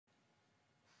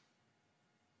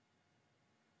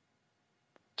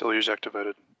Deluge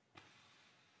activated.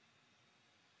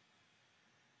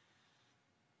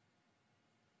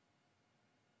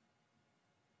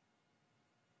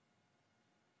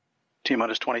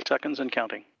 T-minus 20 seconds and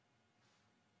counting.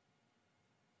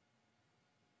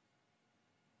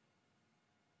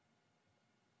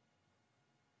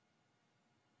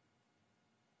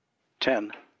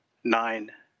 10,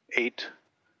 9, 8,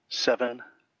 7,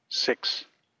 6,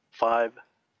 5,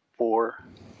 4,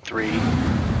 3,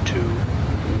 2,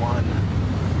 1.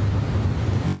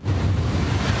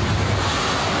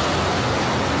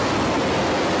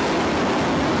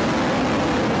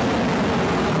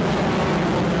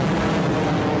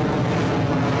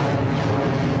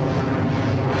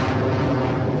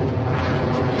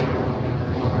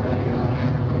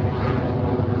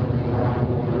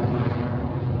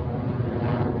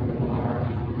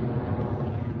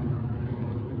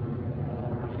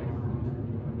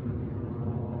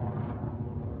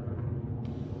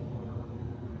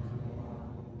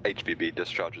 HVB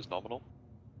discharge is nominal.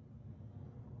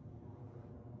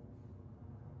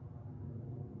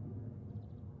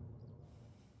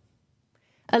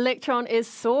 Electron is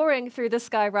soaring through the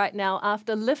sky right now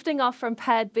after lifting off from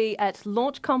Pad B at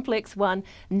Launch Complex 1,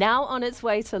 now on its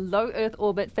way to low Earth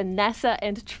orbit for NASA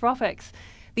and TROPICS.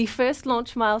 The first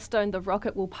launch milestone the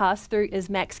rocket will pass through is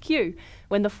Max Q,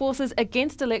 when the forces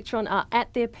against Electron are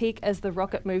at their peak as the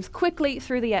rocket moves quickly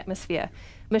through the atmosphere.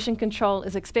 Mission Control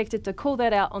is expected to call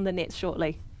that out on the net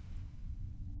shortly.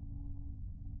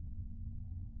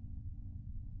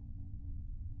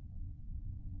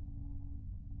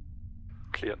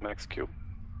 Clear at Max Q.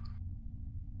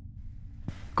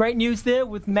 Great news there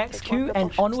with Max Q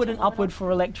and onward and upward for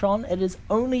Electron. It has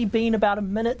only been about a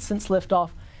minute since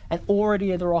liftoff, and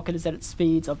already the rocket is at its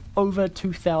speeds of over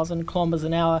 2,000 kilometers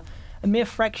an hour, a mere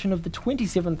fraction of the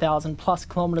 27,000 plus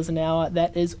kilometers an hour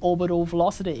that is orbital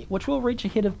velocity, which will reach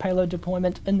ahead of payload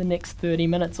deployment in the next 30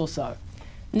 minutes or so.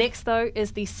 Next, though,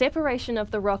 is the separation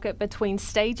of the rocket between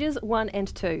stages 1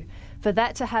 and 2. For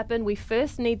that to happen, we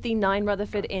first need the 9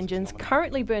 Rutherford engines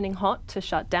currently burning hot to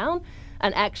shut down,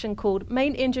 an action called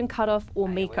main engine cutoff or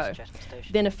MECO.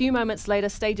 Then a few moments later,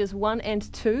 stages 1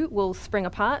 and 2 will spring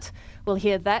apart. We'll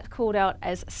hear that called out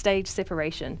as stage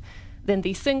separation. Then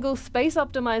the single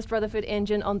space-optimized Rutherford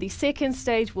engine on the second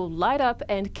stage will light up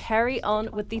and carry on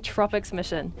with the TROPICS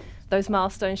mission. Those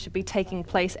milestones should be taking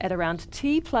place at around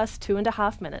T plus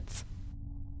 2.5 minutes.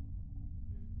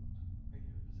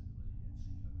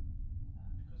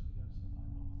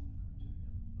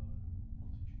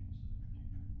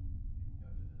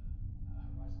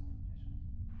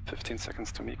 "15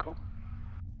 seconds to MECO."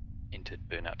 Entered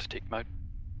burnout detect mode.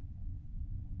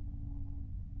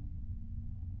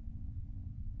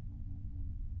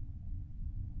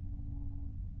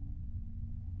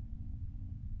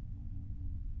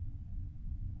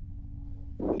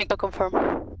 MECO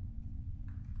confirm.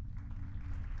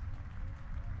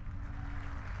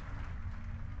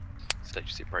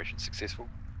 Stage separation successful.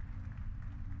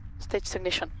 Stage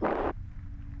ignition.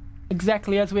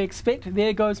 Exactly as we expect,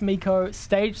 there goes MECO,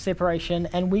 stage separation,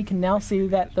 and we can now see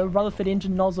that the Rutherford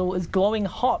engine nozzle is glowing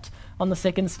hot on the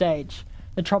second stage.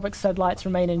 The TROPICS satellites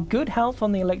remain in good health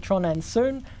on the Electron, and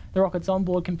soon the rocket's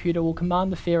onboard computer will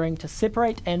command the fairing to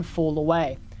separate and fall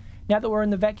away. Now that we're in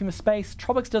the vacuum of space,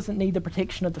 TROPICS doesn't need the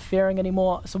protection of the fairing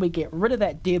anymore, so we get rid of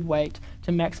that dead weight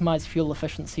to maximize fuel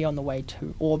efficiency on the way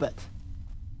to orbit.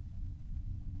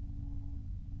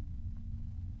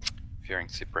 Fairing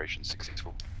separation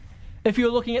successful. If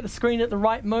you're looking at the screen at the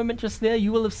right moment just there,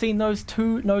 you will have seen those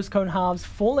 2 nose cone halves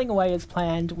falling away as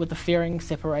planned with the fairing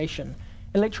separation.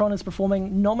 Electron is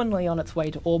performing nominally on its way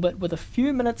to orbit with a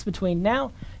few minutes between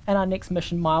now and our next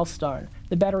mission milestone,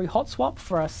 the battery hot swap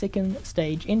for our second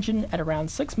stage engine at around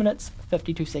 6 minutes,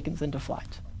 52 seconds into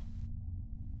flight.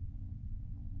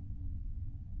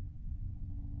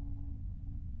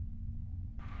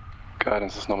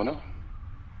 Guidance is nominal.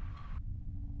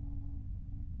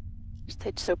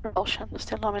 Stage propulsion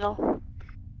still nominal.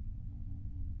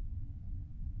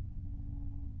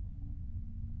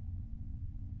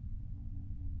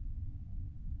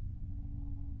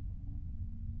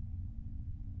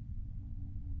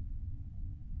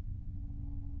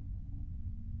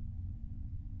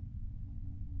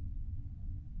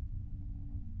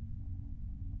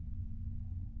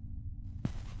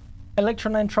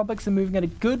 Electron and TROPICS are moving at a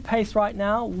good pace right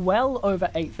now, well over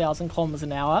 8,000 kilometers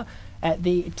an hour. At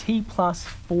the T plus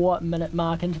 4 minute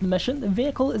mark into the mission, the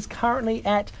vehicle is currently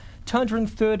at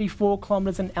 234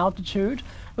 kilometers in altitude,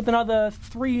 with another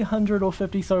 300 or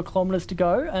 50 so kilometers to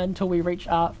go until we reach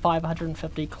our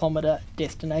 550 kilometer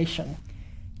destination.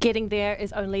 Getting there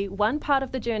is only one part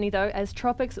of the journey though, as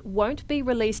Tropics won't be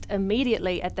released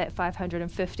immediately at that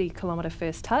 550-kilometre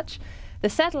first touch. The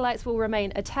satellites will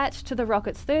remain attached to the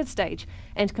rocket's third stage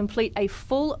and complete a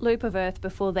full loop of Earth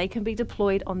before they can be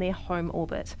deployed on their home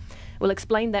orbit. We'll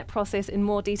explain that process in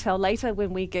more detail later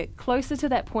when we get closer to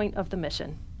that point of the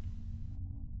mission.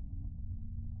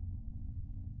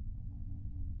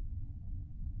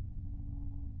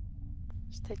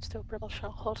 Stage 2 propulsion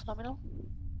hold nominal.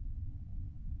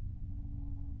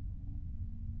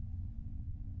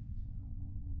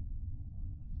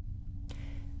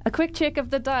 A quick check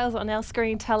of the dials on our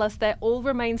screen tell us that all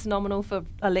remains nominal for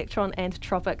Electron and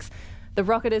Tropics. The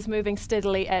rocket is moving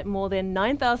steadily at more than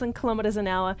 9,000 kilometres an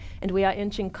hour, and we are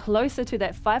inching closer to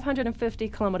that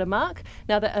 550-kilometre mark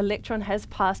now that Electron has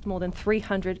passed more than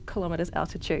 300 kilometres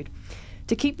altitude.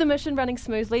 To keep the mission running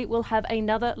smoothly, we'll have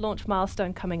another launch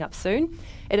milestone coming up soon.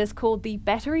 It is called the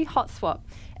battery hot swap,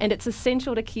 and it's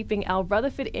essential to keeping our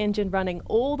Rutherford engine running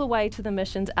all the way to the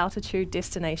mission's altitude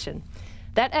destination.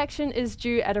 That action is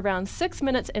due at around 6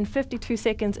 minutes and 52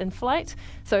 seconds in flight,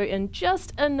 so in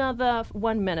just another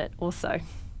 1 minute or so.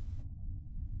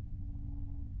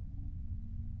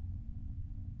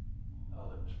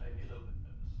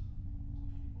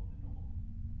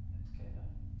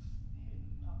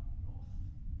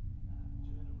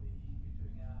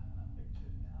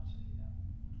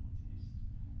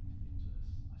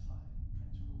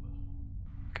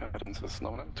 Guidance is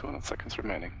nominal, 200 seconds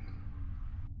remaining.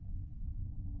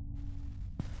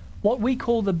 What we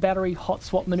call the battery hot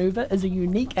swap maneuver is a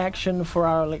unique action for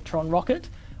our Electron rocket.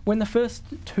 When the first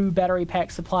two battery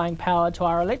packs supplying power to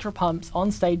our electropumps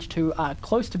on stage 2 are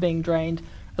close to being drained,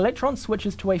 Electron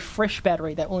switches to a fresh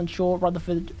battery that will ensure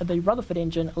the Rutherford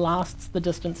engine lasts the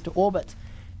distance to orbit.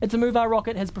 It's a move our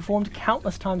rocket has performed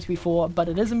countless times before, but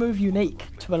it is a move unique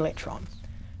to Electron.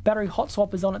 Battery hot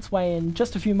swap is on its way in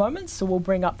just a few moments, so we'll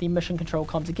bring up the mission control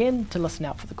comms again to listen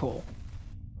out for the call.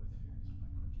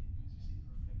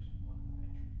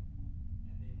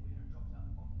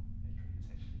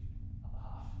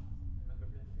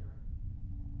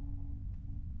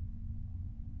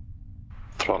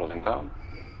 Throttling down.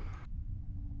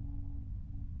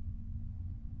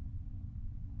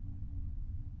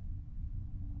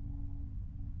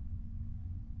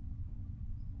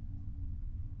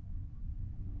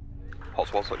 Hot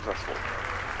swap successful.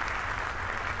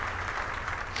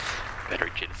 Battery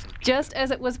jettison. Just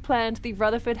as it was planned, the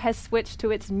Rutherford has switched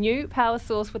to its new power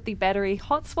source with the battery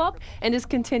hot swap and is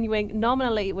continuing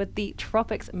nominally with the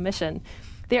Tropics mission.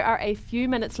 There are a few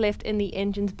minutes left in the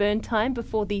engine's burn time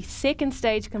before the second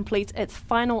stage completes its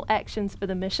final actions for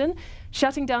the mission,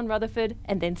 shutting down Rutherford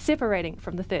and then separating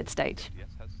from the third stage. Yes,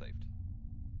 has saved.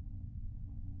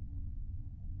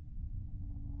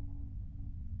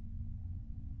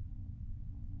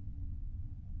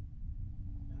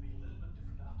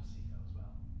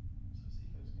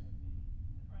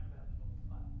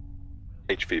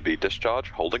 HVB discharge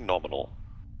holding nominal.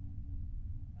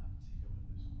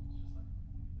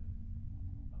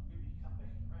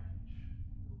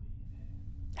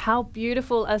 How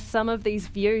beautiful are some of these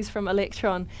views from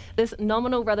Electron? This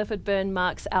nominal Rutherford burn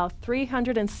marks our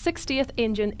 360th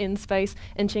engine in space,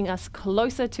 inching us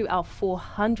closer to our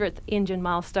 400th engine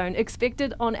milestone,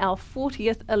 expected on our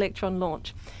 40th Electron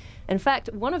launch. In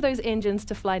fact, one of those engines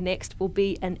to fly next will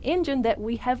be an engine that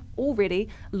we have already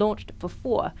launched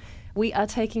before. We are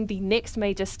taking the next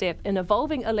major step in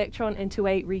evolving Electron into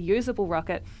a reusable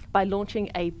rocket by launching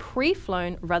a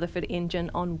pre-flown Rutherford engine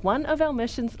on one of our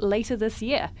missions later this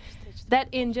year. That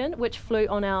engine, which flew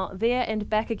on our There and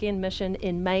Back Again mission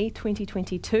in May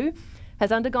 2022,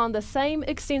 has undergone the same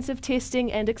extensive testing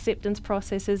and acceptance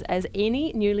processes as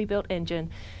any newly built engine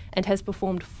and has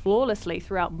performed flawlessly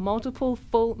throughout multiple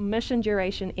full mission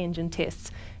duration engine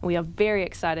tests. And we are very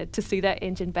excited to see that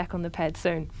engine back on the pad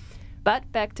soon.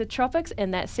 But back to Tropics,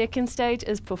 and that second stage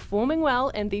is performing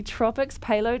well, and the Tropics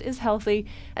payload is healthy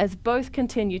as both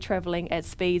continue travelling at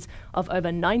speeds of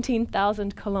over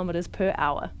 19,000 kilometres per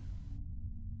hour.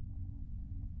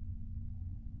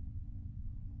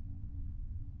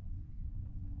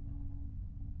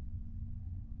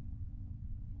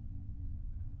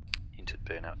 Entered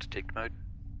burnout detect mode.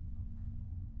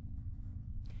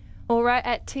 All right,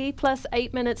 at T plus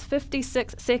 8 minutes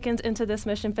 56 seconds into this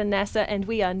mission for NASA, and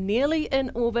we are nearly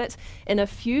in orbit. In a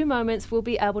few moments, we'll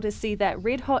be able to see that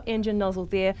red hot engine nozzle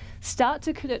there start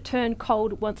to turn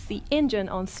cold once the engine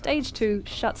on stage 2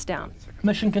 shuts down.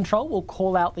 Mission control will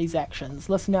call out these actions.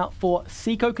 Listen out for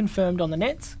SECO confirmed on the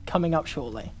nets coming up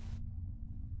shortly.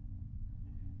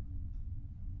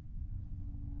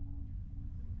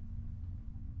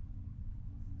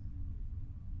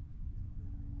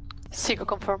 Seeker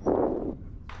confirm.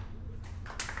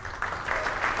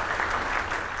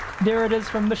 There it is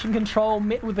from Mission Control,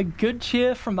 met with a good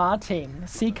cheer from our team.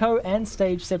 Seco and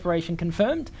stage separation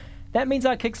confirmed. That means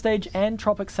our kick stage and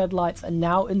TROPICS satellites are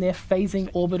now in their phasing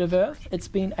orbit of Earth. It's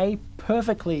been a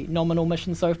perfectly nominal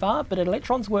mission so far, but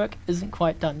Electron's work isn't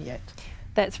quite done yet.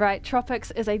 That's right,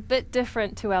 TROPICS is a bit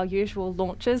different to our usual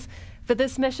launches. For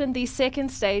this mission, the second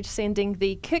stage sending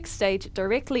the kick stage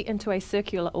directly into a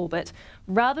circular orbit,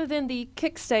 rather than the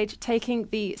kick stage taking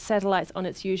the satellites on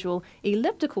its usual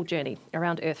elliptical journey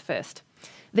around Earth first.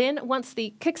 Then, once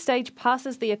the kick stage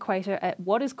passes the equator at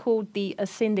what is called the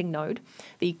ascending node,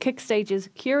 the kick stage's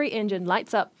Curie engine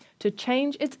lights up to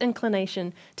change its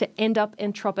inclination to end up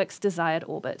in TROPICS' desired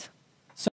orbit.